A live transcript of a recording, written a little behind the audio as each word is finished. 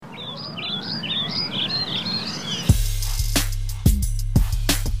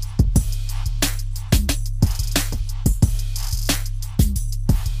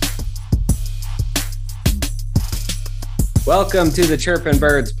Welcome to the Chirpin'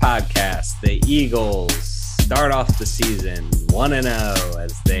 Birds podcast. The Eagles start off the season 1-0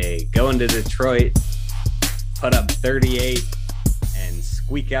 as they go into Detroit, put up 38, and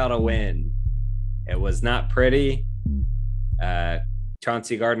squeak out a win. It was not pretty.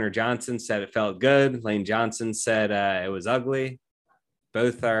 Chauncey Gardner-Johnson said it felt good. Lane Johnson said it was ugly.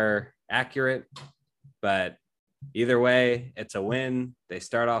 Both are accurate, but either way, it's a win. They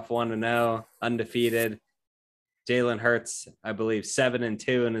start off 1-0, undefeated. Jalen Hurts, I believe,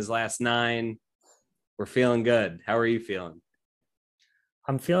 7-2 in his last 9. We're feeling good. How are you feeling?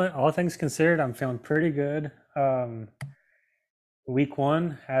 I'm feeling, all things considered, I'm feeling pretty good. Week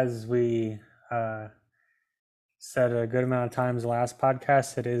 1, as we said a good amount of times last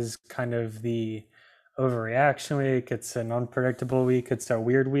podcast, it is kind of the overreaction week. It's an unpredictable week. It's a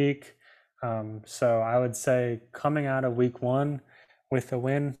weird week. So I would say coming out of week 1 with a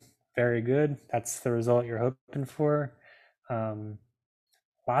win, very good. That's the result you're hoping for.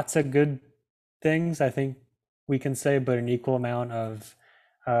 Lots of good things, I think we can say, but an equal amount of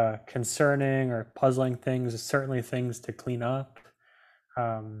concerning or puzzling things, certainly things to clean up.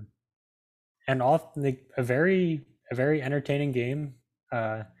 And all a very entertaining game.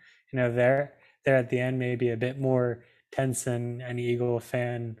 There at the end, maybe a bit more tense than any Eagle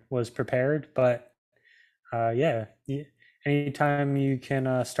fan was prepared, but yeah. Anytime you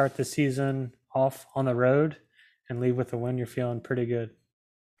can start the season off on the road and leave with a win, you're feeling pretty good.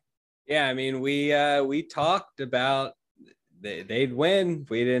 Yeah, I mean, we talked about they'd win.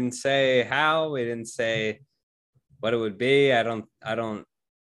 We didn't say how. We didn't say what it would be. I don't.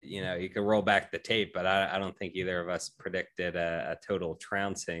 You can roll back the tape, but I don't think either of us predicted a total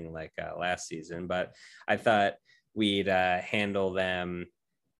trouncing like last season. But I thought we'd handle them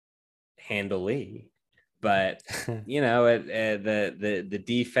handily. But the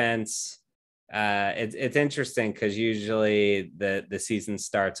defense, it's interesting because usually the season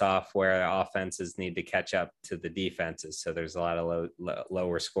starts off where offenses need to catch up to the defenses. So there's a lot of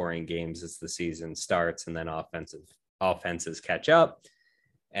lower scoring games as the season starts, and then offenses catch up,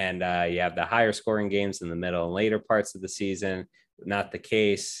 and you have the higher scoring games in the middle and later parts of the season. Not the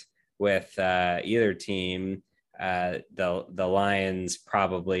case with either team. The Lions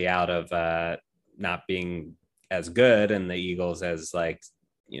probably out of not being as good, and the Eagles as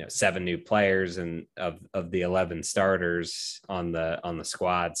 7 new players and of the 11 starters on the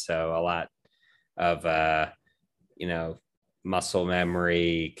squad. So a lot of muscle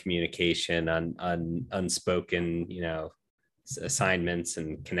memory, communication, unspoken assignments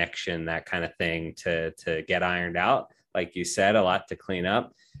and connection, that kind of thing to get ironed out. Like you said, a lot to clean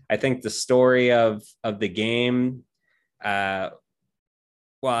up. I think the story of the game,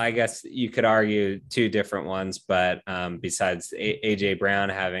 well, I guess you could argue 2 different ones, but besides A.J. Brown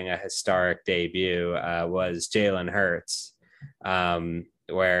having a historic debut, was Jalen Hurts,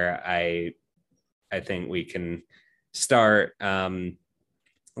 where I think we can start. One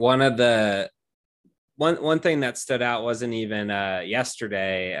thing that stood out wasn't even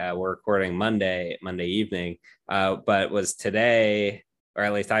yesterday. We're recording Monday evening, but was today. Or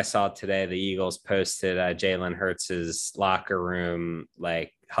at least I saw today, the Eagles posted Jalen Hurts's locker room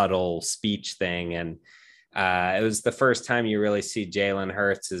huddle speech thing, and it was the first time you really see Jalen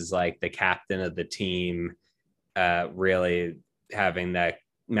Hurts as the captain of the team, really having that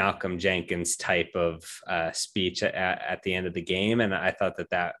Malcolm Jenkins type of speech at the end of the game, and I thought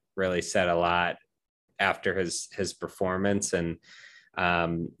that really said a lot after his performance. And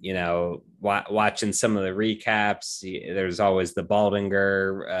watching some of the recaps, there's always the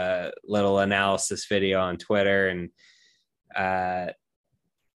Baldinger little analysis video on Twitter, and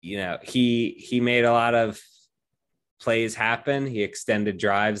he made a lot of plays happen. He extended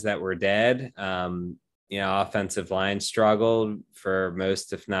drives that were dead. Offensive line struggled for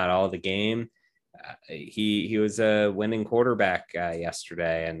most, if not all, the game. He was a winning quarterback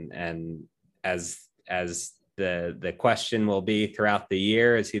yesterday, and as the question will be throughout the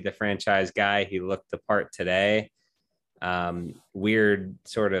year, is he the franchise guy? He looked the part today. Weird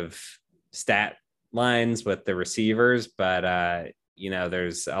sort of stat lines with the receivers, but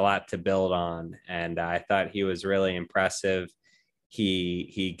there's a lot to build on, and I thought he was really impressive.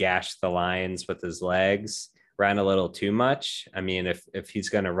 He gashed the Lions with his legs, ran a little too much. I mean, if he's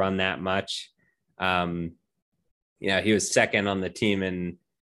going to run that much, he was second on the team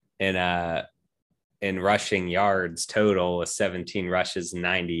in rushing yards total with 17 rushes and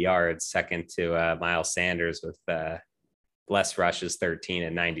 90 yards, second to Miles Sanders with less rushes, 13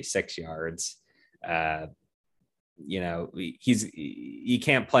 and 96 yards. You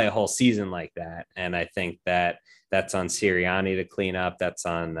can't play a whole season like that. And I think that's on Sirianni to clean up. That's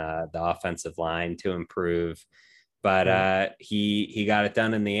on the offensive line to improve. But Right. he got it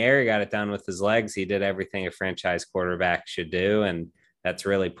done in the air. He got it done with his legs. He did everything a franchise quarterback should do, and that's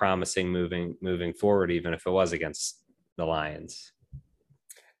really promising moving forward, even if it was against the Lions.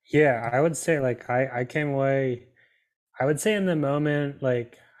 Yeah, I would say like I came away, I would say in the moment,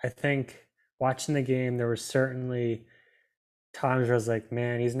 like I think watching the game, there were certainly times where I was like,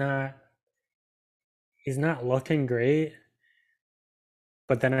 man, he's not looking great.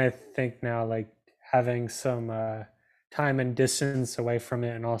 But then I think now, like having some time and distance away from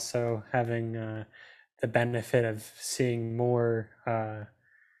it, and also having the benefit of seeing more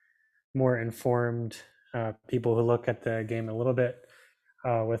informed people who look at the game a little bit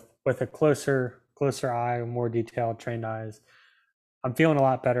with a closer eye, more detailed, trained eyes. I'm feeling a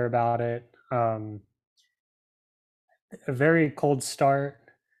lot better about it. A very cold start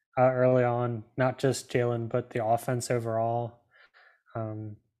early on, not just Jalen, but the offense overall.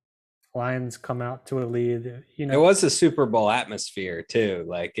 Um, Lions come out to a lead. It was a Super Bowl atmosphere too.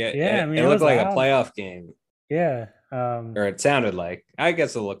 Like Yeah, I mean it it looked was like a loud. playoff game, Yeah, or it sounded like. I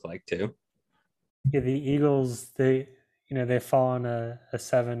guess it looked like too. yeah. The Eagles, they fall on a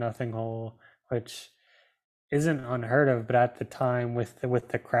 7-0 hole, which isn't unheard of. But at the time, with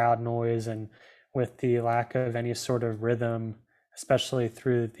the crowd noise and with the lack of any sort of rhythm, especially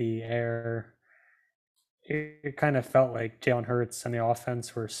through the air, it kind of felt like Jalen Hurts and the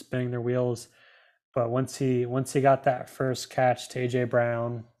offense were spinning their wheels. But once he got that first catch to AJ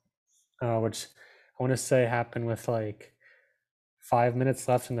Brown, which I want to say happened with like 5 minutes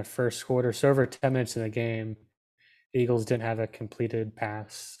left in the first quarter, so over 10 minutes in the game, the Eagles didn't have a completed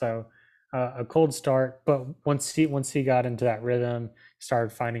pass. So a cold start, but once he got into that rhythm,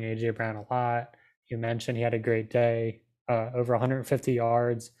 started finding AJ Brown a lot. You mentioned he had a great day, over 150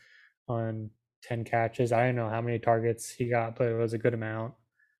 yards on 10 catches. I don't know how many targets he got, but it was a good amount.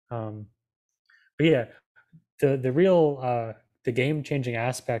 Um, but yeah, the real the game changing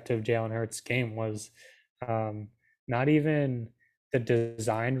aspect of Jalen Hurts' game was um, not even the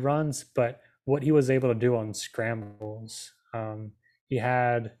designed runs, but what he was able to do on scrambles. He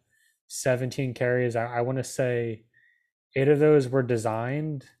had 17 carries. I want to say 8 of those were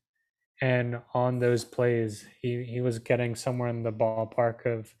designed, and on those plays, he was getting somewhere in the ballpark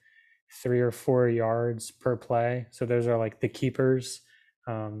of 3 or 4 yards per play. So those are like the keepers.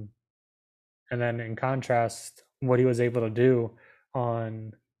 Um, and then in contrast, what he was able to do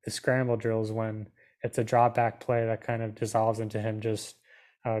on the scramble drills when it's a drop back play that kind of dissolves into him just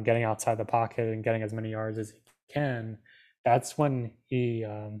getting outside the pocket and getting as many yards as he can. That's when he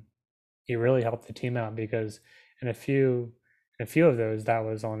really helped the team out because in a few of those that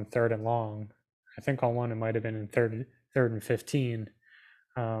was on third and long. I think on one it might have been in third and 15.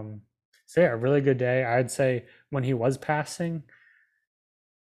 Um, so yeah, a really good day. I'd say when he was passing,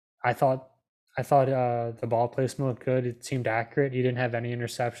 I thought I thought the ball placement looked good. It seemed accurate. He didn't have any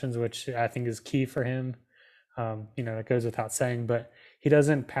interceptions, which I think is key for him. That goes without saying, but he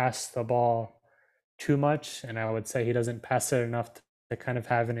doesn't pass the ball too much, and I would say he doesn't pass it enough to kind of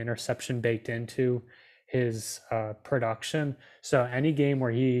have an interception baked into his production. So any game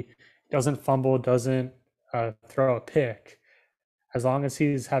where he doesn't fumble, doesn't throw a pick, as long as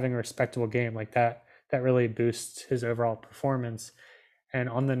he's having a respectable game like that, that really boosts his overall performance. And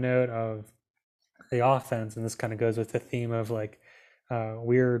on the note of the offense, and this kind of goes with the theme of like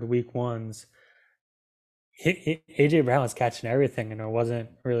weird week ones. AJ Brown was catching everything, and it wasn't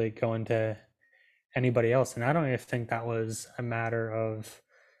really going to anybody else. And I don't even think that was a matter of,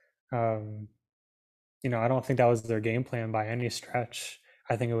 um, I don't think that was their game plan by any stretch.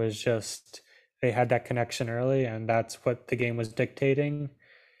 I think it was just they had that connection early, and that's what the game was dictating.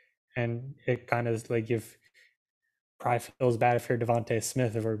 And it kind of like if probably feels bad if you're Devontae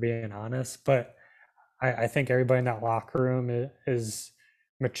Smith, if we're being honest, but I think everybody in that locker room is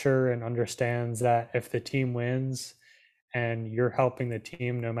mature and understands that if the team wins and you're helping the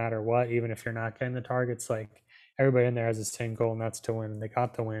team no matter what, even if you're not getting the targets, like everybody in there has the same goal, and that's to win. They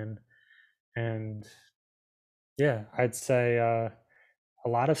got the win. And yeah, I'd say a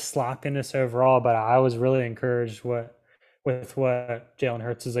lot of sloppiness overall, but I was really encouraged with what Jalen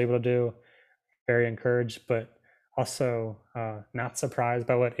Hurts is able to do. Very encouraged, but also not surprised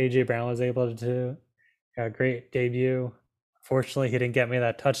by what AJ Brown was able to do. A great debut. Fortunately, he didn't get me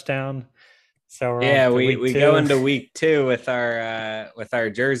that touchdown. So we're on Yeah, to we week we go two. into week two with our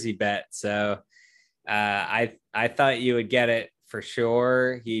jersey bet. So I thought you would get it for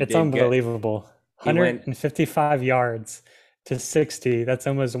sure. He It's did good. unbelievable. He went 155 yards to 60. That's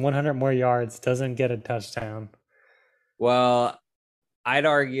almost 100 more yards. Doesn't get a touchdown. well. I'd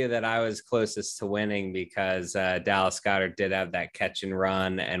argue that I was closest to winning because Dallas Goedert did have that catch and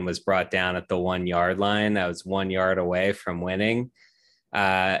run and was brought down at the 1 yard line. I was 1 yard away from winning.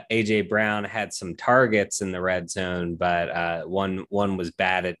 AJ Brown had some targets in the red zone, but one was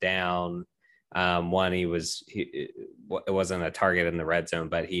batted down. One it wasn't a target in the red zone,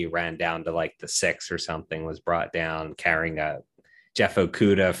 but he ran down to like the 6 or something, was brought down carrying a Jeff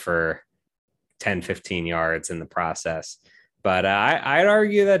Okudah for 10, 15 yards in the process. But I'd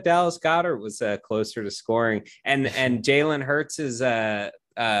argue that Dallas Goedert was closer to scoring, and Jalen Hurts'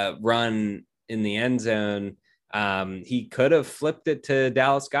 run in the end zone. He could have flipped it to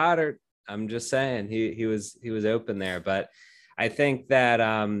Dallas Goedert. I'm just saying he was open there, but I think that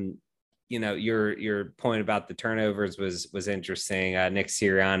your point about the turnovers was interesting. Nick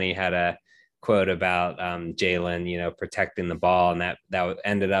Sirianni had a quote about Jalen, protecting the ball, and that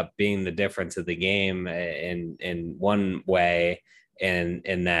ended up being the difference of the game in one way,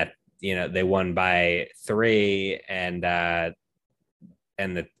 in that they won by 3, and the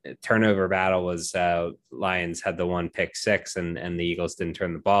turnover battle was Lions had the 1 pick 6, and the Eagles didn't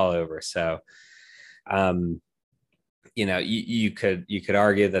turn the ball over. So, you could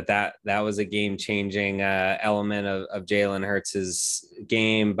argue that was a game changing element of Jalen Hurts'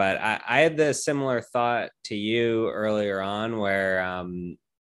 game. But I had the similar thought to you earlier on, where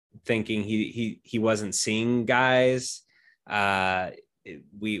thinking he wasn't seeing guys.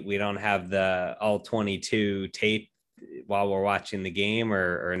 We don't have the all 22 tape while we're watching the game,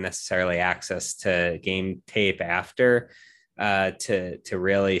 or necessarily access to game tape after to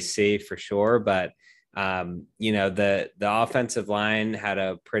really see for sure. But the offensive line had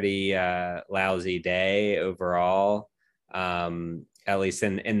a pretty lousy day overall, at least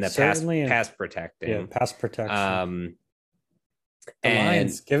in the pass protecting. Yeah, pass protection. The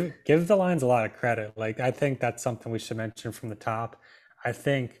Lions, give the Lions a lot of credit. Like, I think that's something we should mention from the top. I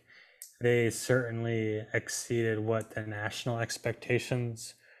think they certainly exceeded what the national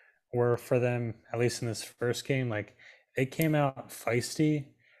expectations were for them, at least in this first game. Like, they came out feisty.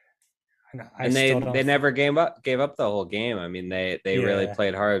 And they never gave up the whole game. I mean, they really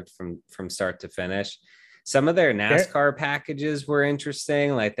played hard from start to finish. Some of their NASCAR packages were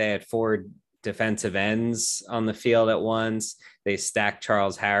interesting. Like, they had 4 defensive ends on the field at once. They stacked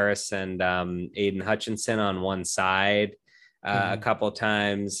Charles Harris and Aiden Hutchinson on one side a couple of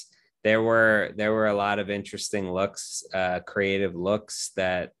times. There were a lot of interesting looks, creative looks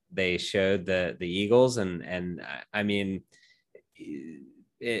that they showed the Eagles, and I mean,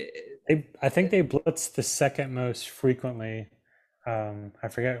 I think they blitzed the second most frequently. I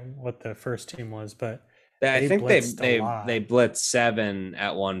forget what the first team was, but I think they blitzed 7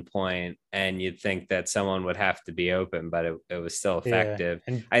 at one point, and you'd think that someone would have to be open, but it was still effective.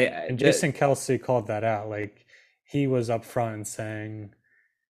 Yeah. And Jason Kelce called that out. Like, he was up front saying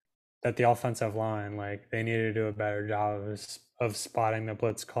that the offensive line, like, they needed to do a better job of spotting the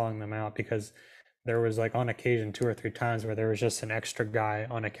blitz, calling them out, because there was, like, on occasion 2 or 3 times where there was just an extra guy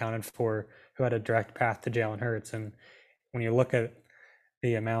unaccounted for who had a direct path to Jalen Hurts. And when you look at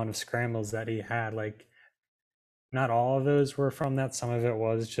the amount of scrambles that he had, like, not all of those were from that. Some of it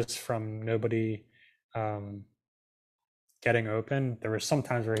was just from nobody getting open. There were some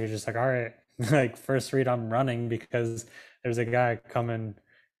times where he was just like, all right, like, first read, I'm running because there's a guy coming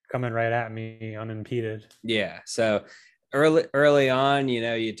right at me unimpeded. Yeah. So early on,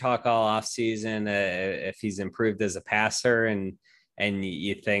 you talk all off season if he's improved as a passer, and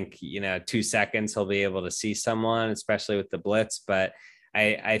you think 2 seconds he'll be able to see someone, especially with the blitz. But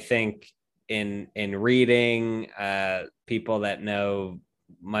I think in reading people that know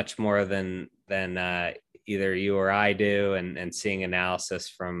much more than either you or I do, and seeing analysis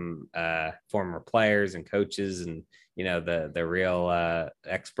from former players and coaches, and the real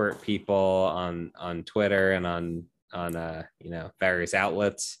expert people on Twitter and on various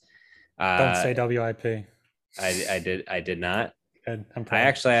outlets. Don't say WIP. I did not. Good. I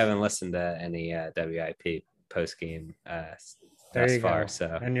actually haven't listened to any WIP post game thus far. Go.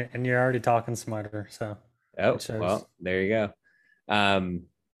 So and you're already talking smarter. So well, there you go.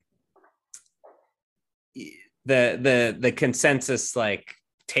 The consensus, like,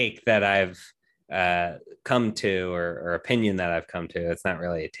 take that I've come to, or opinion that I've come to, it's not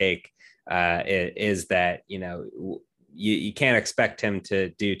really a take, is that you can't expect him to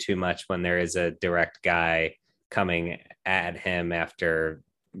do too much when there is a direct guy coming at him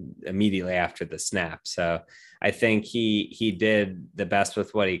immediately after the snap. So I think he did the best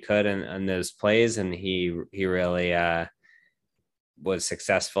with what he could in those plays, and he really was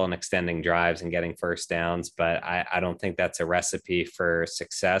successful in extending drives and getting first downs. But I don't think that's a recipe for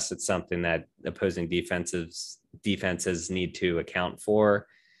success. It's something that opposing defenses defenses need to account for,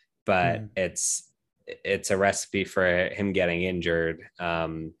 but Mhm. it's a recipe for him getting injured.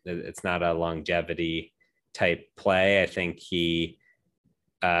 It's not a longevity type play. I think he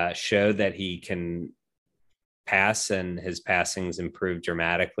showed that he can pass, and his passing's improved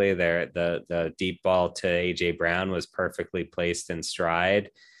dramatically. There, the deep ball to AJ Brown was perfectly placed in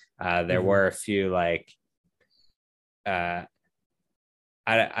stride. There Mhm. were a few like uh,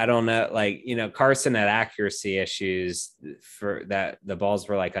 I don't know, like, Carson had accuracy issues for that. The balls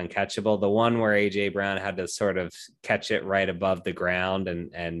were like uncatchable. The one where AJ Brown had to sort of catch it right above the ground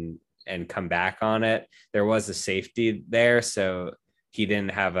and come back on it. There was a safety there, so he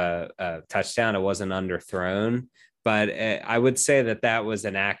didn't have a touchdown. It wasn't underthrown, but I would say that that was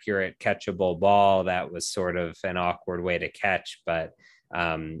an accurate catchable ball. That was sort of an awkward way to catch, but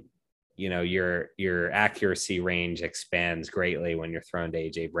um, your accuracy range expands greatly when you're thrown to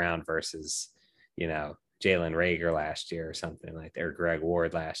AJ Brown versus Jalen Rager last year or something like that, or Greg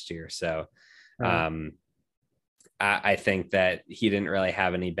Ward last year. So Right. um, I think that he didn't really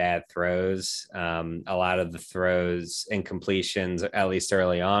have any bad throws. A lot of the throws and completions, at least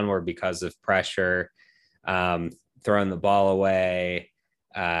early on, were because of pressure, um, throwing the ball away.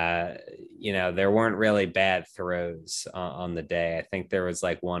 Uh, there weren't really bad throws on the day. I think there was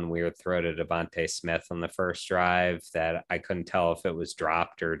like one weird throw to Devontae Smith on the first drive that I couldn't tell if it was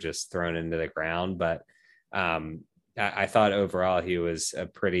dropped or just thrown into the ground. But I thought overall he was a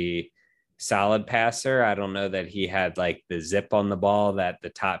pretty solid passer. I don't know that he had like the zip on the ball that the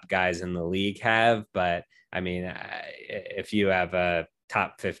top guys in the league have, but I mean, if you have a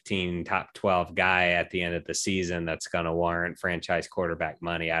top 15, top 12 guy at the end of the season that's going to warrant franchise quarterback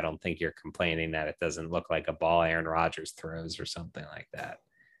money, I don't think you're complaining that it doesn't look like a ball Aaron Rodgers throws or something like that.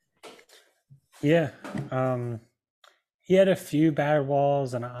 Yeah. Um, he had a few bad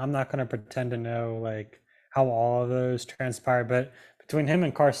walls, and I'm not going to pretend to know like how all of those transpired. But between him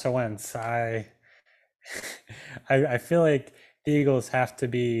and Carson Wentz, I feel like the Eagles have to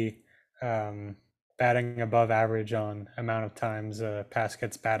be um, batting above average on amount of times a pass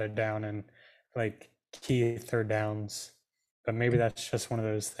gets batted down and like key third downs. But maybe that's just one of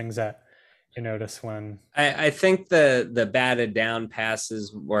those things that you notice when. I think the batted down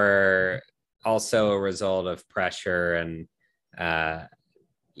passes were also a result of pressure and uh,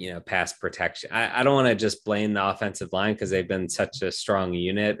 pass protection. I don't want to just blame the offensive line because they've been such a strong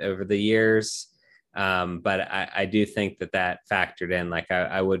unit over the years. But I do think that factored in. Like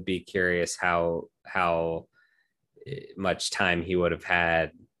I would be curious how much time he would have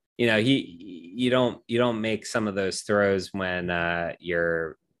had. You don't make some of those throws when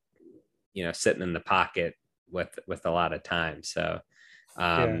you're sitting in the pocket with a lot of time. So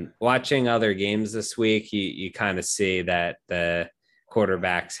Yeah. watching other games this week, you kind of see that the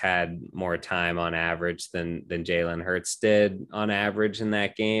quarterbacks had more time on average than Jalen Hurts did on average in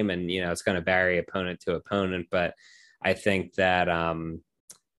that game, and it's going to vary opponent to opponent, but I think that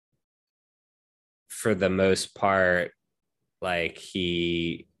for the most part, like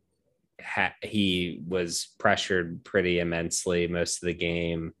he was pressured pretty immensely most of the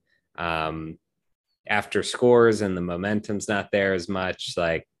game. Um, After scores and the momentum's not there as much,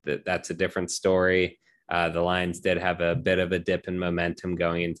 like that's a different story. The Lions did have a bit of a dip in momentum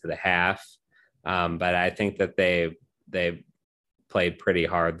going into the half, but I think that they played pretty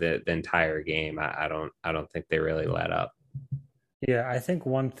hard the entire game. I don't think they really let up. Yeah, I think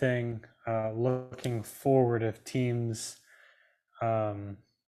one thing looking forward, if teams, um,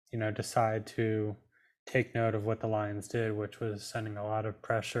 decide to take note of what the Lions did, which was sending a lot of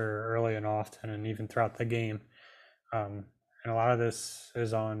pressure early and often, and even throughout the game. And a lot of this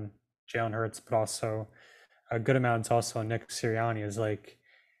is on Jalen Hurts, but also a good amount is also on Nick Sirianni. Is like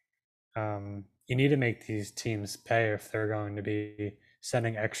you need to make these teams pay if they're going to be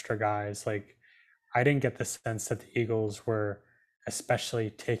sending extra guys. Like I didn't get the sense that the Eagles were especially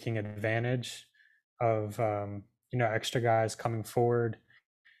taking advantage of extra guys coming forward.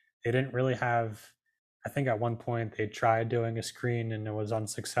 They didn't really have. I think at one point they tried doing a screen and it was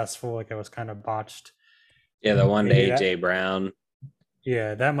unsuccessful. Like it was kind of botched. Yeah, the one to Maybe that. AJ Brown.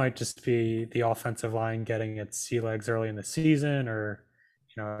 Yeah, that might just be the offensive line getting its sea legs early in the season, or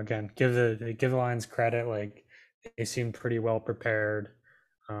again, give the Lions credit. Like they seemed pretty well prepared.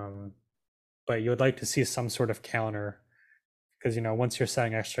 Um, but you would like to see some sort of counter because once you're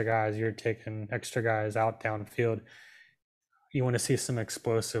setting extra guys, you're taking extra guys out downfield. You want to see some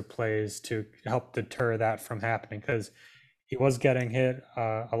explosive plays to help deter that from happening because he was getting hit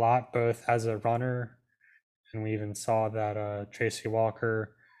a lot, both as a runner, and we even saw that Tracy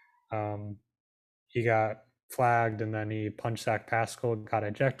Walker, um, he got flagged and then he punched Zach Pascal, got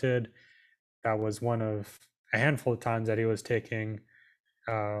ejected. That was one of a handful of times that he was taking,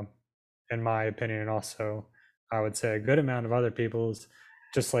 uh, in my opinion, and also I would say a good amount of other people's,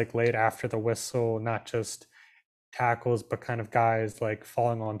 just like late after the whistle, not just tackles, but kind of guys like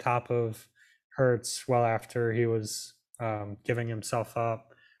falling on top of Hurts well after he was giving himself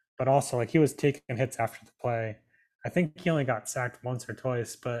up, but also like he was taking hits after the play. I think he only got sacked once or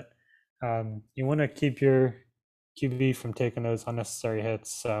twice, but you want to keep your QB from taking those unnecessary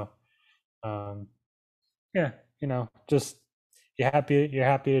hits. So um, yeah, just you're happy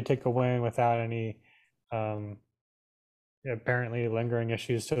to take a win without any um, apparently lingering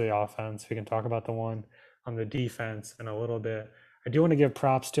issues to the offense. We can talk about the one on the defense in a little bit. I do want to give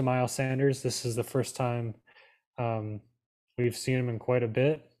props to Miles Sanders. This is the first time um, we've seen him in quite a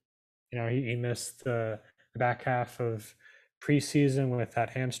bit. He missed the back half of preseason with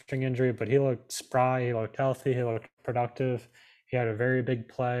that hamstring injury, but he looked spry, he looked healthy, he looked productive. He had a very big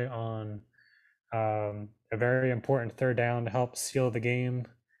play on a very important third down to help seal the game,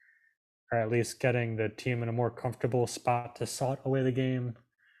 or at least getting the team in a more comfortable spot to salt away the game.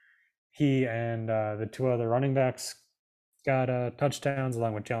 He and the two other running backs got touchdowns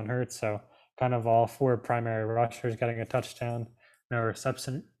along with Jalen Hurts. So kind of all four primary rushers getting a touchdown. No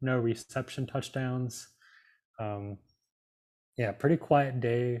reception touchdowns. Yeah, pretty quiet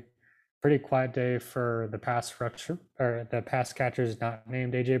day. Pretty quiet day for the pass rusher or the pass catchers not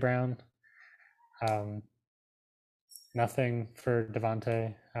named AJ Brown. Um, Nothing for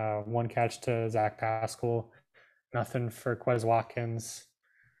Devontae. One catch to Zach Pascal. Nothing for Quez Watkins.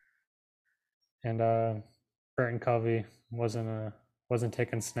 And Burton Covey wasn't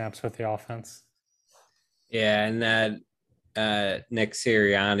taking snaps with the offense. Yeah, and that Nick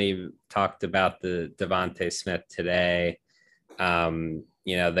Sirianni talked about the Devontae Smith today.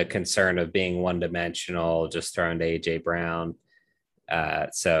 The concern of being one-dimensional, just throwing to AJ Brown.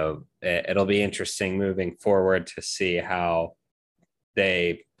 So it'll be interesting moving forward to see how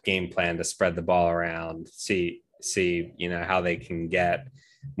they game plan to spread the ball around, see how they can get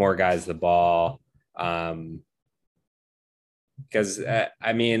more guys the ball. Because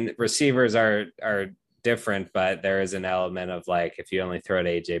receivers are different, but there is an element of like if you only throw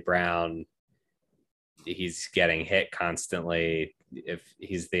to AJ Brown, he's getting hit constantly. If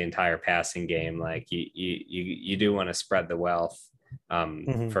he's the entire passing game, like you do want to spread the wealth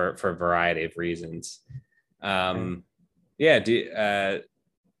for a variety of reasons. Anything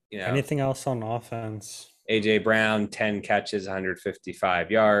else on offense? AJ Brown, 10 catches,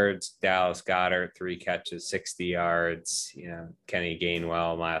 155 yards. Dallas Goedert, 3 catches, 60 yards. Kenny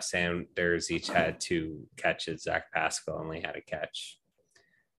Gainwell, Miles Sanders each had 2 catches. Zach Pascal only had a catch.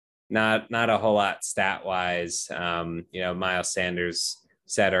 Not a whole lot stat wise. Miles Sanders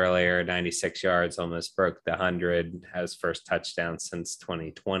said earlier, 96 yards, almost broke the 100, has first touchdown since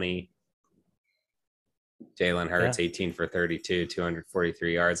 2020. Jalen Hurts, 18 for 32,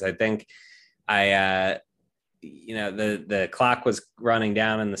 243 yards. I think the clock was running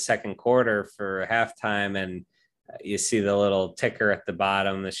down in the second quarter for halftime, and you see the little ticker at the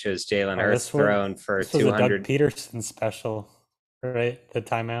bottom that shows Jalen Hurts thrown for 200. This was a Doug Peterson special, right? The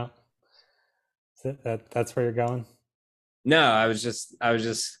timeout. That's where you're going? No, I was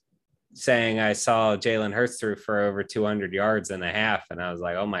just saying I saw Jalen Hurts threw for over 200 yards in a half, and I was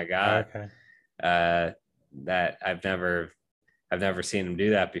like, oh my god, that I've never seen him do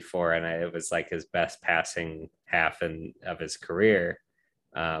that before, and it was like his best passing half of his career.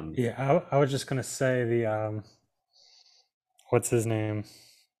 I was just gonna say the what's his name?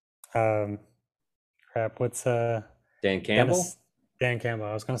 What's Dan Campbell? Dan Campbell.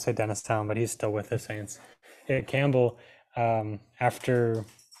 I was gonna say Dennis Town, but he's still with the Saints. Yeah, Campbell. After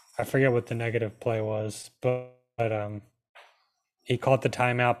I forget what the negative play was, but he called the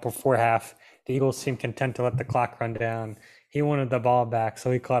timeout before half. The Eagles seemed content to let the clock run down. He wanted the ball back, so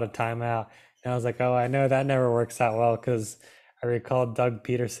he called a timeout. And I was like, oh, I know that never works out well, because I recall Doug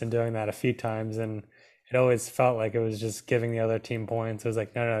Peterson doing that a few times, and it always felt like it was just giving the other team points. It was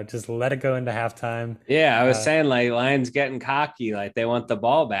like, no, just let it go into halftime. Yeah, I was saying like Lions getting cocky, like they want the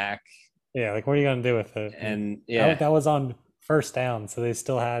ball back. Yeah, like what are you gonna do with it? And that was on first down, so they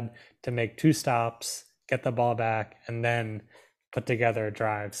still had to make 2 stops, get the ball back, and then put together a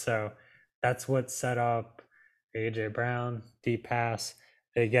drive. So that's what set up AJ Brown deep pass.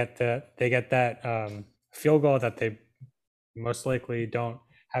 They get that field goal that they most likely don't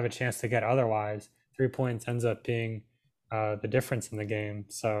have a chance to get otherwise. 3 points ends up being the difference in the game.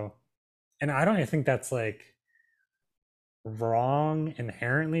 So, and I don't even think that's like wrong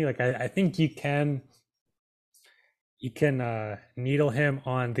inherently. Like I think you can needle him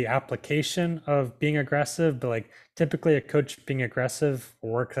on the application of being aggressive, but like typically a coach being aggressive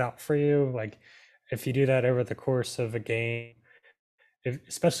works out for you. Like if you do that over the course of a game,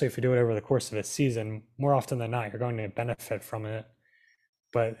 especially if you do it over the course of a season, more often than not, you're going to benefit from it.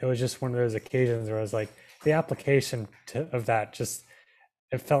 But it was just one of those occasions where I was like, the application of that just,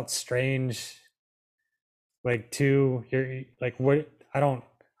 it felt strange. Like, you're like, what? I don't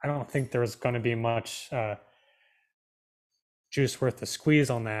think there was going to be much juice worth the squeeze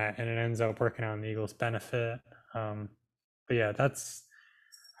on that, and it ends up working out in the Eagles' benefit. Um, but yeah, I'd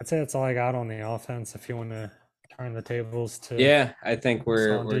say that's all I got on the offense. If you want to turn the tables to Yeah, I think on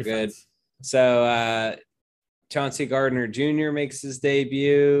we're good. defense. So Chauncey Gardner Jr. makes his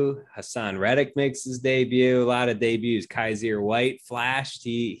debut. Hassan Reddick makes his debut. A lot of debuts. Kaiser White flashed.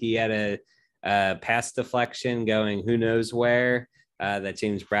 He had a pass deflection going who knows where that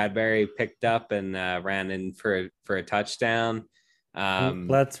James Bradbury picked up and ran in for a touchdown.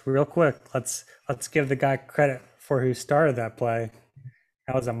 Let's real quick. Let's give the guy credit for who started that play.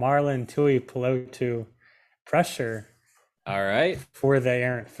 That was a Marlon Tui Pelotu pressure All right. for the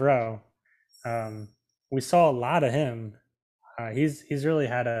errant throw. We saw a lot of him. He's really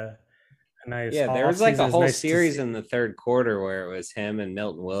had a nice Yeah, there was like offseason. a It's whole nice to series see. in the third quarter where it was him and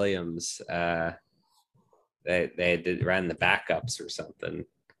Milton Williams. They ran the backups or something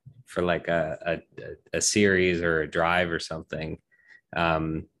for like a series or a drive or something.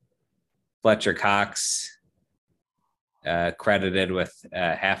 Um, Fletcher Cox credited with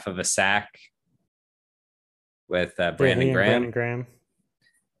half of a sack with Yeah, Brandon he and Graham. Brandon Graham.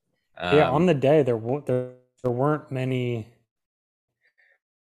 Yeah, on the day there weren't many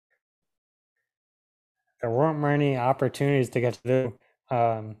opportunities to get to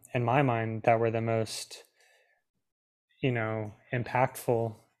in my mind that were the most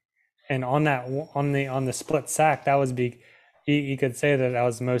impactful. And on that on the split sack, that was big. You could say that that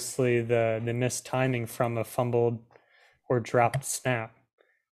was mostly the missed timing from a fumbled or dropped snap.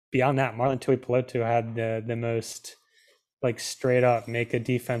 Beyond that, Marlon Tuipulotu had the most like straight up make a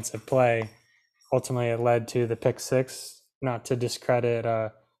defensive play. Ultimately, it led to the pick six. Not to discredit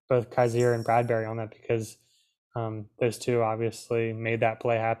both Kaiser and Bradbury on that, because those two obviously made that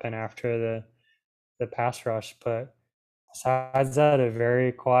play happen after the pass rush. But besides that, a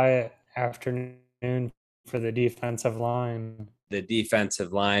very quiet afternoon for the defensive line. The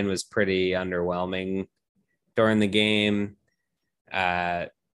defensive line was pretty underwhelming during the game. Uh,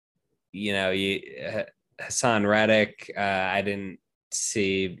 Hassan Reddick, I didn't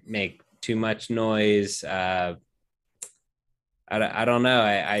see make too much noise. I don't know.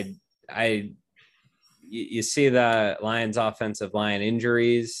 I you see the Lions offensive line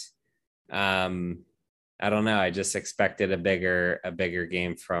injuries. I don't know. I just expected a bigger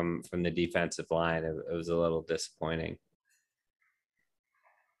game from the defensive line. It was a little disappointing.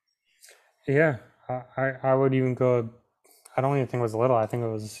 Yeah, I would even go. I don't even think it was little. I think it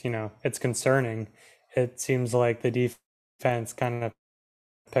was, it's concerning. It seems like the defense kind of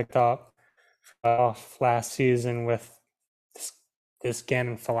picked up off last season with this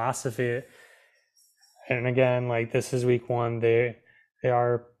Gannon philosophy. And again, like, this is week one. They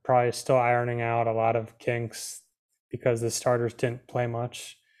are probably still ironing out a lot of kinks because the starters didn't play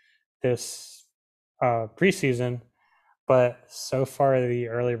much this preseason. But so far, the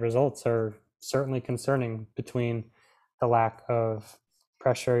early results are certainly concerning, between the lack of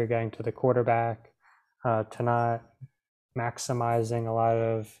pressure getting to the quarterback, to not maximizing a lot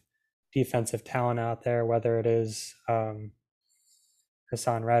of defensive talent out there, whether it is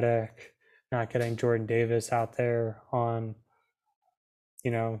Hassan Reddick, not getting Jordan Davis out there on,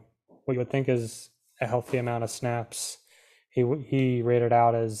 what you would think is a healthy amount of snaps. He rated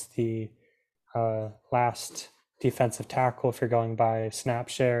out as the last defensive tackle if you're going by snap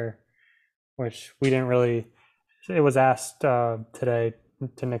share, which we didn't really. It was asked today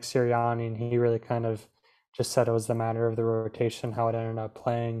to Nick Sirianni, and he really kind of just said it was the matter of the rotation, how it ended up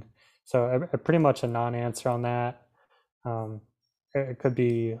playing. So pretty much a non-answer on that. It could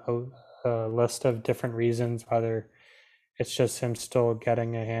be a list of different reasons, whether it's just him still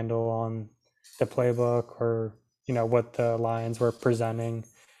getting a handle on the playbook, or what the Lions were presenting.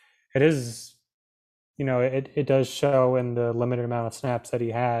 It is, it does show in the limited amount of snaps that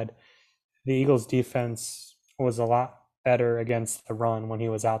he had. The Eagles defense was a lot better against the run when he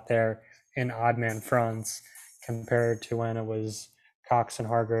was out there in odd man fronts compared to when it was Cox and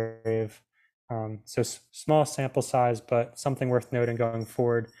Hargrave. So small sample size, but something worth noting going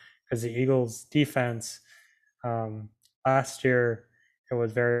forward, because the Eagles defense last year, it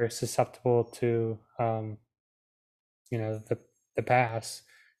was very susceptible to the pass.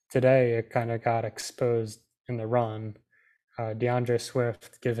 Today, it kind of got exposed in the run. DeAndre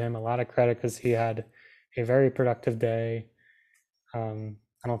Swift, give him a lot of credit because he had a very productive day.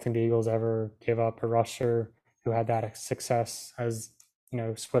 I don't think the Eagles ever gave up a rusher who had that success as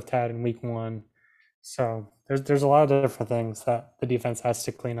Swift had in Week 1. So there's a lot of different things that the defense has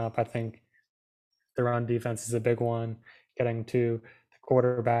to clean up. I think the run defense is a big one. Getting to the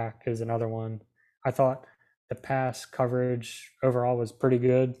quarterback is another one. I thought the pass coverage overall was pretty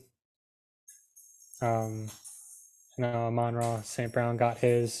good. Um, Amon-Ra St. Brown got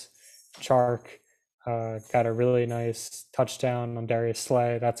his. Chark got a really nice touchdown on Darius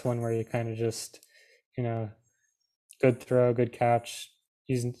Slay. That's one where you kind of just, good throw, good catch.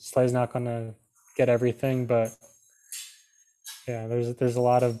 Slay's not going to get everything, but yeah, there's a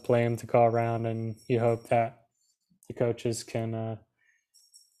lot of blame to go around, and you hope that the coaches can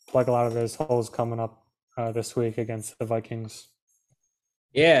plug a lot of those holes coming up this week against the Vikings.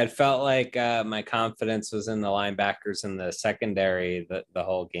 Yeah, it felt like my confidence was in the linebackers and the secondary the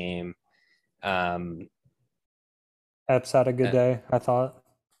whole game. Epps had a good day, I thought.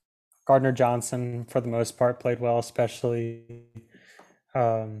 Gardner Johnson, for the most part, played well, especially,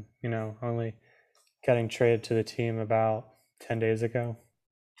 only getting traded to the team about 10 days ago.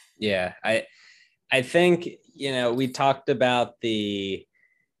 Yeah, I think, we talked about the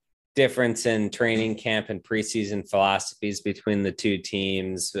difference in training camp and preseason philosophies between the two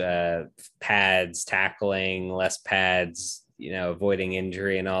teams, pads, tackling, less pads, avoiding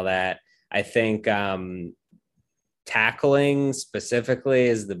injury and all that. I think tackling specifically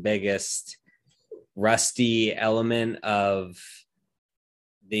is the biggest rusty element of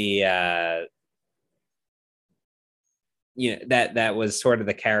the that was sort of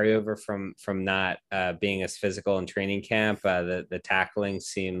the carryover from not being as physical in training camp. The tackling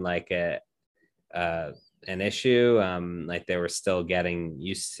seemed like an issue. Like they were still getting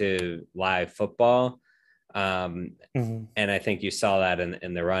used to live football. And I think you saw that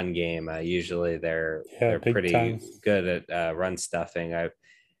in the run game. Usually they're pretty time. good at run stuffing.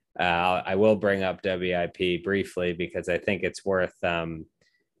 I will bring up WIP briefly because I think it's worth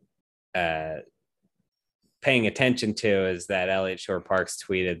paying attention to. Is that Elliot Shore-Parks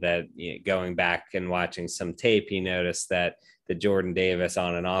tweeted that, going back and watching some tape, he noticed that the Jordan Davis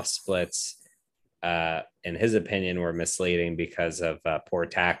on and off splits, in his opinion, were misleading because of poor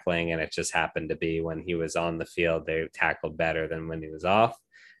tackling, and it just happened to be when he was on the field they tackled better than when he was off,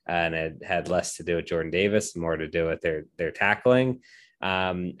 and it had less to do with Jordan Davis, more to do with their tackling.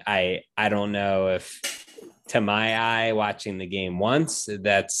 I don't know if, to my eye, watching the game once,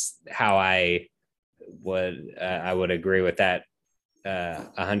 that's how I would agree with that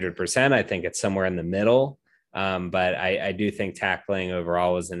 100%. I think it's somewhere in the middle. But I do think tackling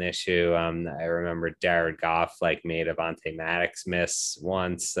overall was an issue. I remember Jared Goff made Avonte Maddox miss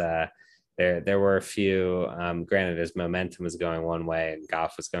once. There were a few. Granted, his momentum was going one way and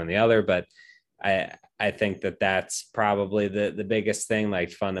Goff was going the other, but I think that's probably the biggest thing.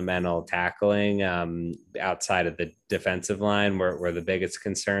 Fundamental tackling outside of the defensive line were the biggest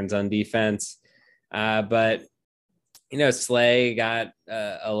concerns on defense. But Slay got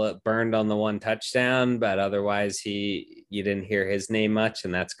burned on the one touchdown, but otherwise you didn't hear his name much,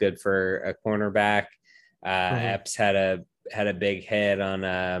 and that's good for a cornerback. Epps had a big hit on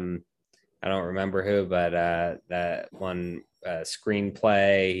I don't remember who, but that one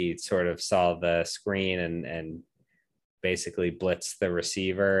screenplay. He sort of saw the screen and basically blitzed the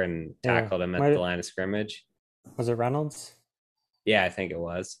receiver and tackled him at the line of scrimmage. Was it Reynolds? Yeah, I think it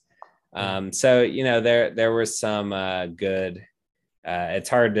was. So there was some good. It's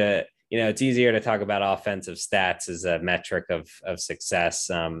hard to it's easier to talk about offensive stats as a metric of success.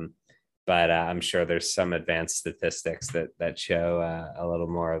 But I'm sure there's some advanced statistics that show a little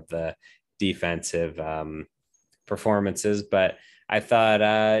more of the defensive performances. But I thought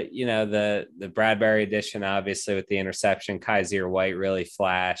the Bradbury addition, obviously with the interception, Kaiser White really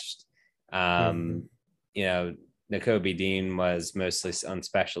flashed. Nakobe Dean was mostly on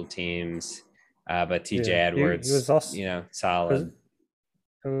special teams, but TJ Edwards, he was also, solid.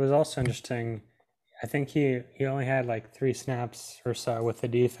 It was also interesting. I think he only had 3 snaps or so with the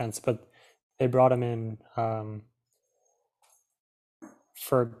defense, but they brought him in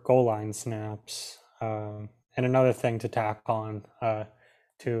for goal line snaps. And another thing to tack on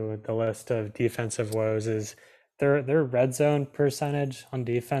to the list of defensive woes is their red zone percentage on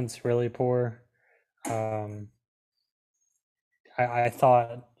defense really poor. I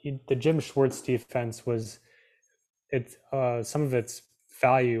thought the Jim Schwartz defense was some of its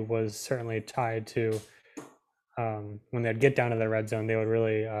value was certainly tied to when they'd get down to the red zone, they would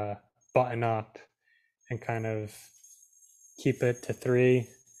really button up and kind of keep it to 3.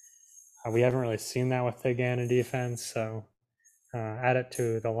 We haven't really seen that with the Gannon defense, so add it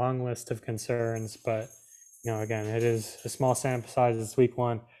to the long list of concerns. But Again, it is a small sample size. It's week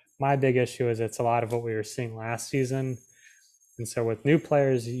one. My big issue is it's a lot of what we were seeing last season. And so with new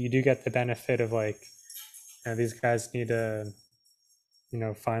players, you do get the benefit of like, these guys need to,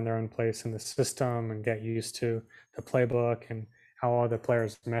 find their own place in the system and get used to the playbook and how all the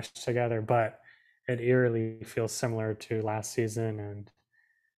players mesh together. But it eerily feels similar to last season. And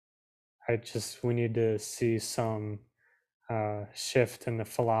we need to see some shift in the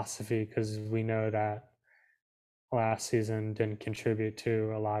philosophy because we know that last season didn't contribute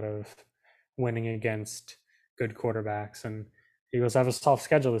to a lot of winning against good quarterbacks. And Eagles have a soft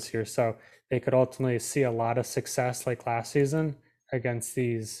schedule this year, so they could ultimately see a lot of success like last season against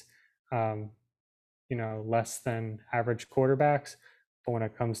these, less than average quarterbacks. But when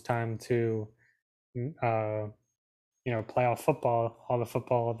it comes time to, playoff football, all the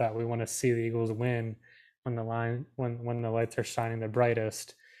football that we want to see the Eagles win, when the lights are shining the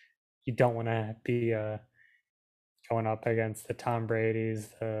brightest, you don't want to be going up against the Tom Brady's,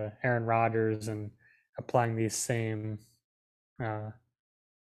 the Aaron Rodgers, and applying these same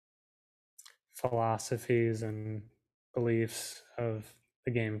philosophies and beliefs of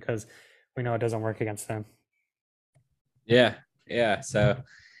the game because we know it doesn't work against them. Yeah. So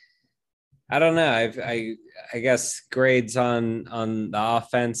I don't know. I guess grades on the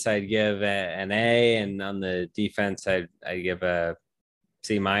offense, I'd give an A, and on the defense, I'd give a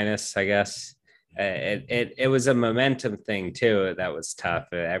C minus. I guess it was a momentum thing too that was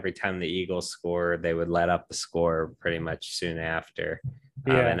tough. Every time the Eagles scored, they would let up the score pretty much soon after.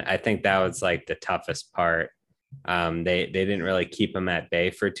 And I think that was like the toughest part. They didn't really keep them at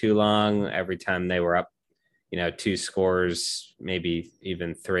bay for too long. Every time they were up, two scores, maybe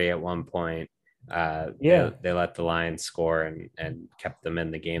even three at one point. They let the Lions score and kept them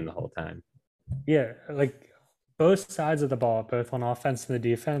in the game the whole time. Yeah, like both sides of the ball, both on offense and the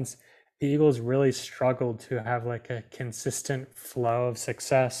defense, the Eagles really struggled to have like a consistent flow of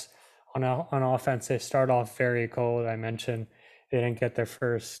success. On offense, they start off very cold. I mentioned they didn't get their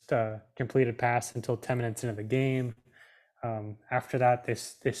first completed pass until 10 minutes into the game. After that,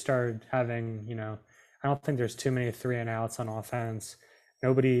 they started having, I don't think there's too many 3-and-outs on offense.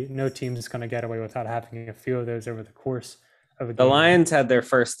 No team is going to get away without having a few of those over the course of a game. The Lions had their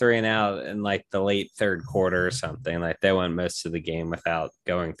first 3-and-out in like the late third quarter or something. Like they went most of the game without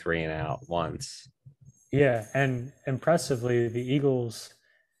going 3-and-out once. Yeah, and impressively, the Eagles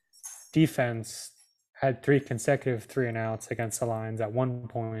defense had 3 consecutive 3-and-outs against the Lions at one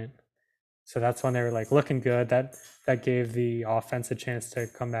point. So that's when they were like looking good. That gave the offense a chance to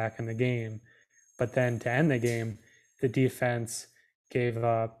come back in the game. But then to end the game, the defense gave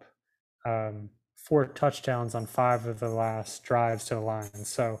up 4 touchdowns on 5 of the last drives to the Lions.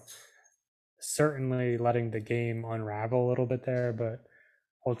 So certainly letting the game unravel a little bit there, but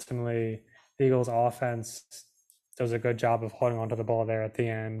ultimately the Eagles offense does a good job of holding onto the ball there at the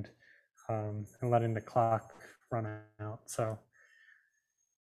end, and letting the clock run out. So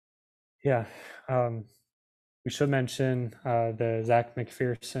yeah, we should mention the Zach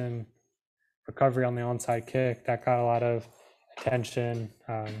McPherson recovery on the onside kick that got a lot of attention.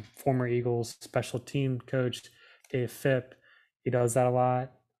 Former Eagles special team coach Dave Phipp, he does that a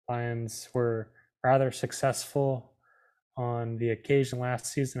lot. Lions were rather successful on the occasion last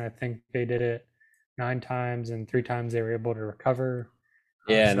season. I think they did it 9 times, and 3 times they were able to recover.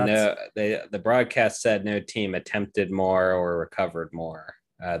 Yeah, the broadcast said no team attempted more or recovered more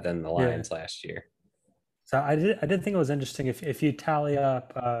than the Lions last year. So I did think it was interesting if you tally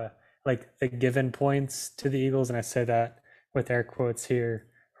up like the given points to the Eagles, and I say that with air quotes here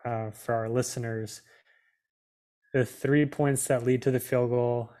for our listeners, the 3 points that lead to the field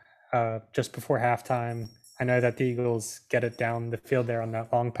goal just before halftime. I know that the Eagles get it down the field there on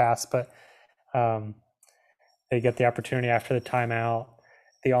that long pass, but they get the opportunity after the timeout.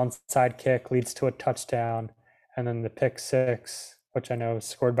 The onside kick leads to a touchdown, and then the pick six, which I know is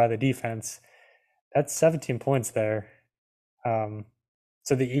scored by the defense. That's 17 points there. So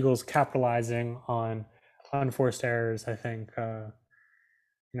the Eagles capitalizing on unforced errors, I think, good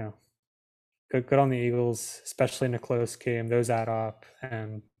on the Eagles, especially in a close game. Those add up,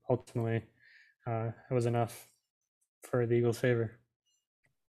 and ultimately, it was enough for the Eagles' favor.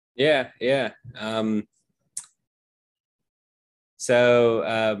 Yeah.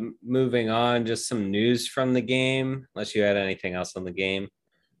 So moving on, just some news from the game, unless you had anything else on the game.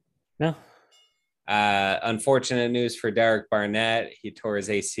 No. Unfortunate news for Derek Barnett. He tore his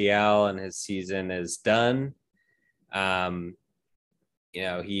ACL and his season is done.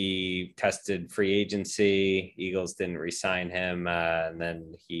 He tested free agency. Eagles didn't re-sign him. And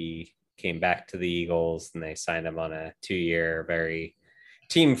then he came back to the Eagles and they signed him on a 2-year, very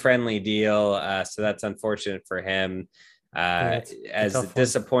team friendly deal. So that's unfortunate for him. Yeah, it's a As tough one.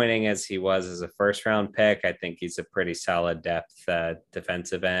 disappointing as he was as a first round pick, I think he's a pretty solid depth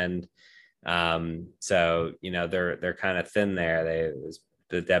defensive end. So they're kind of thin there.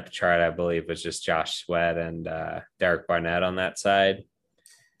 The depth chart, I believe, was just Josh Sweat and Derek Barnett on that side.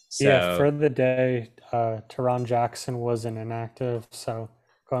 Yeah, So for the day, Teron Jackson wasn't inactive, so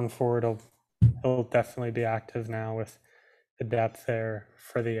going forward, he'll definitely be active now with the depth there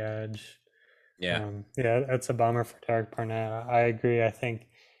for the edge. yeah, Yeah, that's a bummer for Derek Barnett. I agree. I think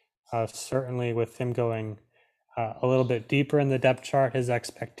certainly with him going a little bit deeper in the depth chart, his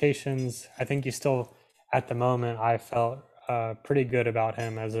expectations, I think he still, at the moment, I felt pretty good about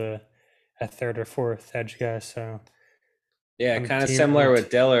him as a third or fourth edge guy. So yeah, I'm kind of team. similar with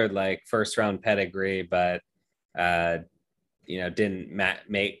Dillard, like first round pedigree, but uh, didn't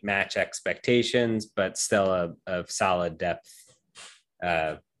make match expectations, but still a solid depth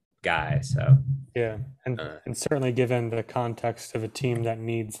uh, guy. So Yeah, uh, and certainly given the context of a team that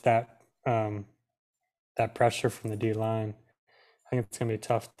needs that pressure from the D line, I think it's going to be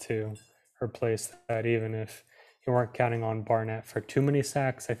tough to replace that. Even if you weren't counting on Barnett for too many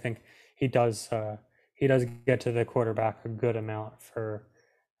sacks, I think he does he does get to the quarterback a good amount for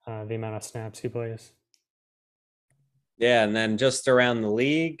the amount of snaps he plays. yeah, and then just around the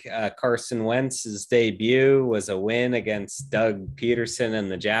league, Carson Wentz's debut was a win against Doug Peterson and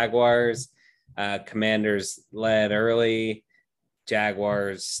the Jaguars. Commanders led early.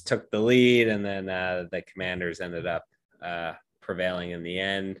 Jaguars took the lead, and then the Commanders ended up prevailing in the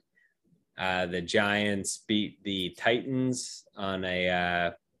end. The Giants beat the Titans on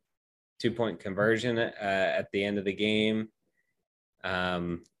a 2-point conversion at the end of the game.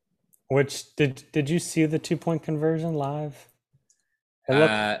 Which did you see the 2 point conversion live? It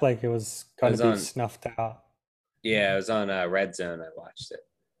looked Uh, like it was I going to was be on, snuffed out. yeah, it was on Red Zone. I watched it.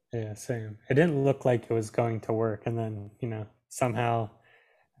 Yeah, same. It didn't look like it was going to work, and then somehow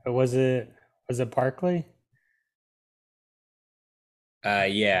was it Barkley?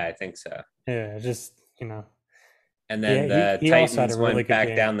 Yeah, I think so. Yeah, just And then the he also had a Titans really went good back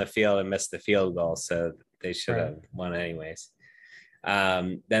down game, the field and missed the field goal, so they should right? have won anyways.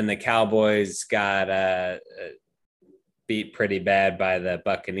 Then the Cowboys got beat pretty bad by the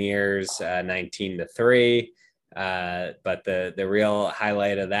Buccaneers, 19-3. But the real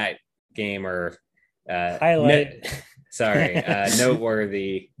highlight of that game, or Highlight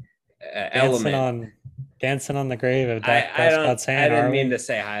noteworthy dancing element. on dancing on the grave of I Dak I don't Prescott I saying, didn't "Are mean we?" to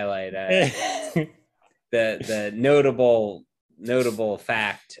say highlight. The notable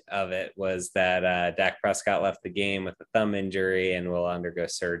fact of it was that Dak Prescott left the game with a thumb injury and will undergo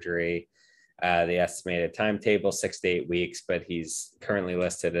surgery. The estimated timetable 6 to 8 weeks, but he's currently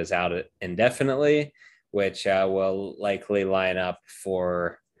listed as out indefinitely, which will likely line up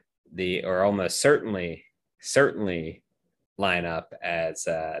for or almost certainly line up as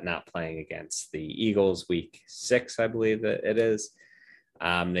not playing against the Eagles week 6, I believe that it is.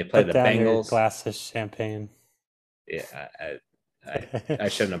 They play Put the down your Bengals. glass of champagne. Yeah, I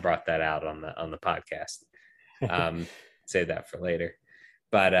shouldn't have brought that out on the podcast. Save that for later.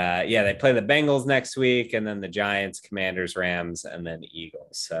 But yeah, they play the Bengals next week, and then the Giants, Commanders, Rams, and then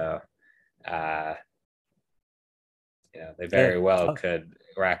Eagles. So uh, they Yeah, very well tough. could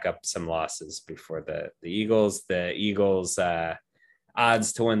rack up some losses before the Eagles. The Eagles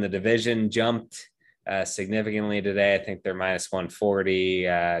odds to win the division jumped significantly today. I think they're minus 140.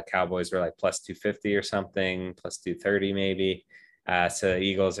 Cowboys were like plus 250 or something, plus 230 maybe. So the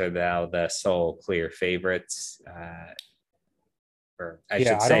Eagles are now the sole clear favorites. Or I Yeah,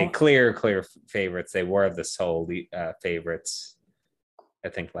 should I say don't. clear favorites. They were the sole favorites, I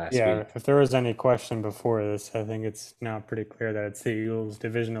think, last Yeah, week. if there was any question before this, I think it's now pretty clear that it's the Eagles'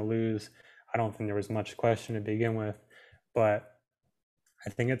 division to lose. I don't think there was much question to begin with, but I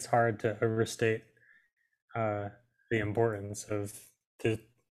think it's hard to overstate uh, the importance of the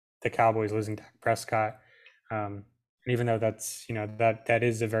the Cowboys losing Dak Prescott. And even though that's that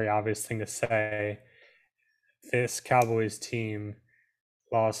is a very obvious thing to say, this Cowboys team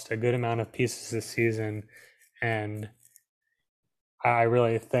lost a good amount of pieces this season, and I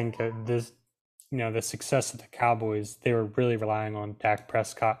really think that the success of the Cowboys, they were really relying on Dak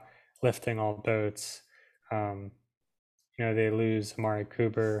Prescott lifting all boats. Um, they lose Amari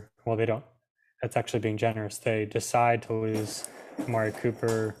Cooper. Well, they don't. That's actually being generous. They decide to lose Amari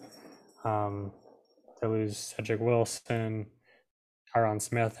Cooper. Um, they lose Cedric Wilson, Tyron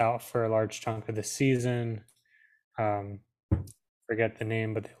Smith out for a large chunk of the season. Um, forget the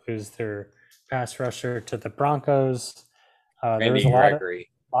name, but they lose their pass rusher to the Broncos. There was Randy a Gregory.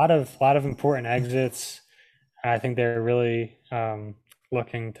 lot of important exits. I think they're really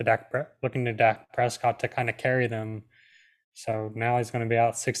looking to Dak Prescott to kind of carry them. So now he's going to be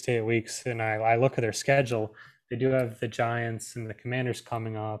out 6 to 8 weeks, and I look at their schedule. They do have the Giants and the Commanders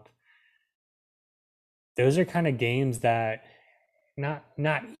coming up. Those are kind of games that not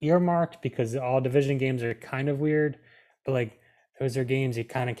earmarked because all division games are kind of weird, but like those are games you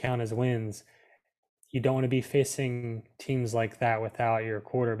kind of count as wins. You don't want to be facing teams like that without your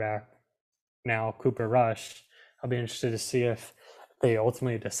quarterback. Now, Cooper Rush, I'll be interested to see if they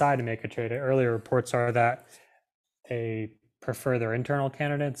ultimately decide to make a trade. Earlier reports are that they prefer their internal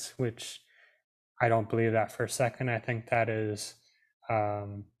candidates, which I don't believe that for a second. I think that is,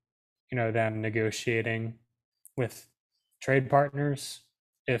 them negotiating with trade partners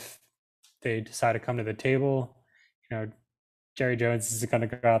if they decide to come to the table. Jerry Jones is going to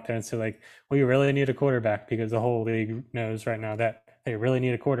go out there and say, like, we really need a quarterback, because the whole league knows right now that they really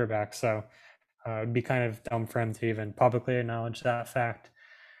need a quarterback. So it'd be kind of dumb for him to even publicly acknowledge that fact.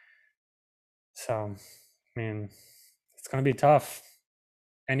 So, I mean, it's going to be tough.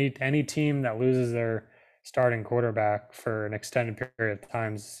 Any team that loses their starting quarterback for an extended period of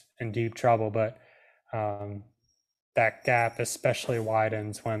time is in deep trouble. But that gap especially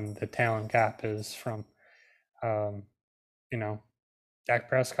widens when the talent gap is from, Dak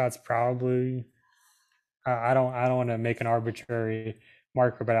Prescott's probably. I don't want to make an arbitrary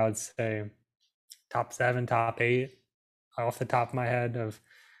marker, but I would say top 7, top 8, off the top of my head, of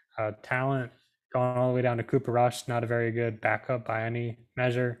talent, going all the way down to Cooper Rush. Not a very good backup by any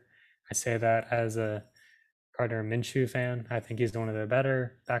measure. I say that as a Gardner Minshew fan. I think he's one of the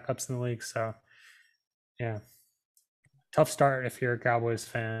better backups in the league. So, yeah, tough start if you're a Cowboys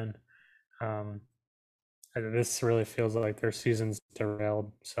fan. This really feels like their season's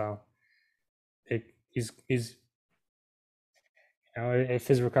derailed. So, he's if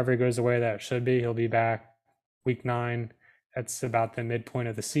his recovery goes the way that it should be, he'll be back week 9. That's about the midpoint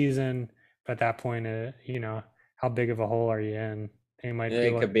of the season. But at that point, how big of a hole are you in?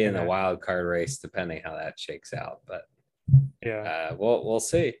 It could be in the wild card race, depending how that shakes out. But yeah, we'll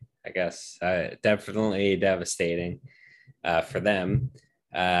see. I guess definitely devastating for them.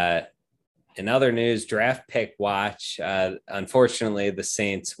 In other news, draft pick watch. Unfortunately, the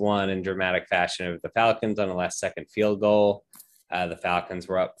Saints won in dramatic fashion over the Falcons on a last-second field goal. The Falcons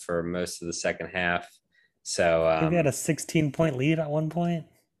were up for most of the second half. So they had a 16-point lead at one point.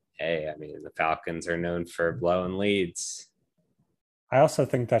 Hey, I mean, the Falcons are known for blowing leads. I also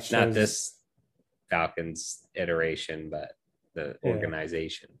think that shows not this Falcons iteration, but the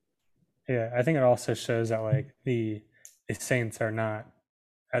organization. Yeah, I think it also shows that like the Saints are not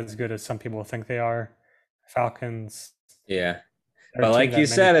as good as some people think they are. Falcons. Yeah. But like you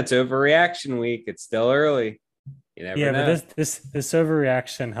said, it's overreaction week. It's still early. You never know. But this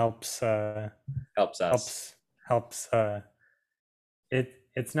overreaction helps us. Helps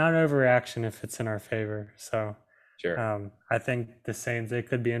it's not an overreaction if it's in our favor. So sure. I think the Saints, they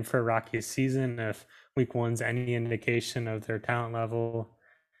could be in for a rocky season if week 1's any indication of their talent level.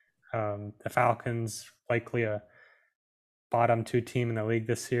 The Falcons likely a bottom 2 team in the league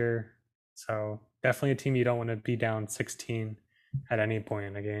this year. So definitely a team you don't want to be down 16 at any point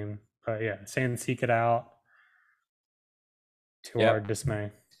in the game. But yeah, Saints seek it out to our dismay.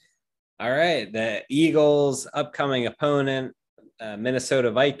 All right. The Eagles' upcoming opponent,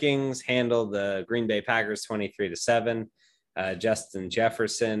 Minnesota Vikings, handled the Green Bay Packers 23-7. Justin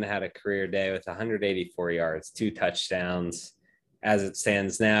Jefferson had a career day with 184 yards, 2 touchdowns. As it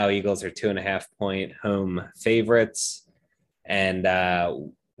stands now, Eagles are 2.5-point home favorites. And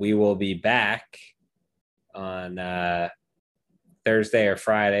we will be back on Thursday or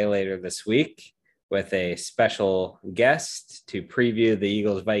Friday later this week with a special guest to preview the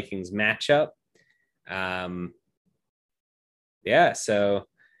Eagles-Vikings matchup. So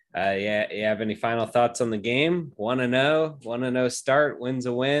you have any final thoughts on the game? 1-0 start, wins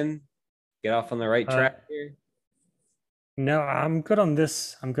a win. Get off on the right track here. No, I'm good on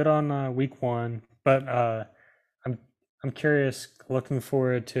this. I'm good on week 1, but I'm curious, looking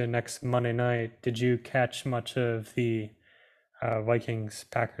forward to next Monday night. Did you catch much of the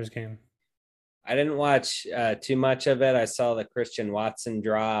Vikings-Packers game? I didn't watch too much of it. I saw the Christian Watson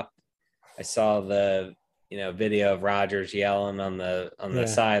drop. I saw the video of Rodgers yelling on the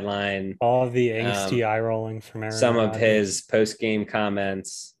sideline. All the angsty eye rolling from Aaron some Rodgers. Of his post-game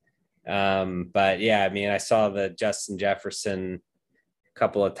comments. But yeah, I mean, I saw the Justin Jefferson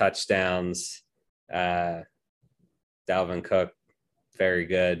couple of touchdowns. Dalvin Cook, very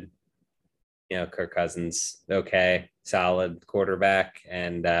good. Kirk Cousins, okay, solid quarterback,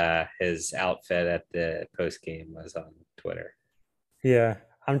 and his outfit at the post game was on Twitter. Yeah,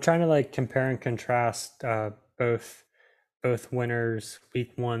 I'm trying to compare and contrast both both winners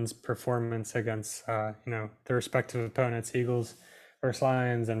week one's performance against their respective opponents, Eagles versus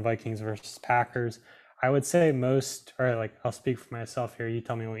Lions and Vikings versus Packers. I would say most, or like I'll speak for myself here, you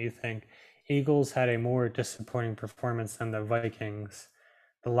tell me what you think. Eagles had a more disappointing performance than the Vikings.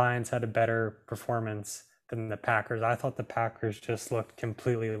 The Lions had a better performance than the Packers. I thought the Packers just looked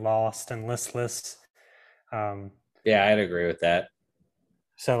completely lost and listless. Yeah, I'd agree with that.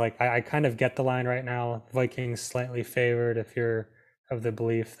 So like I kind of get the line right now. Vikings slightly favored if you're of the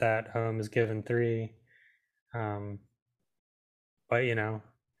belief that home is given 3. Um, but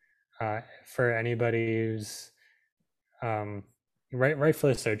for anybody who's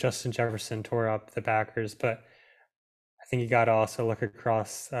rightfully so, Justin Jefferson tore up the Packers, but I think you got to also look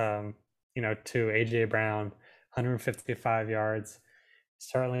across to AJ Brown, 155 yards.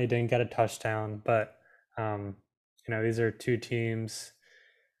 Certainly didn't get a touchdown, but these are two teams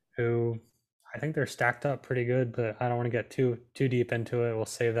who I think they're stacked up pretty good, but I don't want to get too deep into it. We'll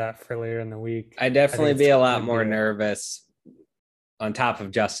save that for later in the week. I'd definitely be a lot more nervous on top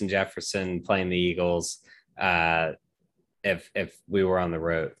of Justin Jefferson playing the Eagles if we were on the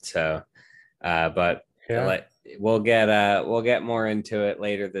road. So, but yeah. We'll get more into it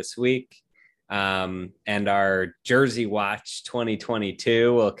later this week. And our Jersey Watch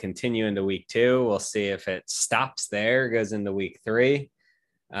 2022 will continue into week 2. We'll see if it stops there, goes into week 3.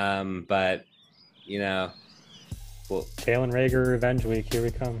 But Jalen Reagor Revenge Week, here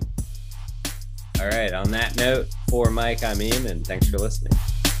we come. All right. On that note, for Mike, I'm Ian, and thanks for listening.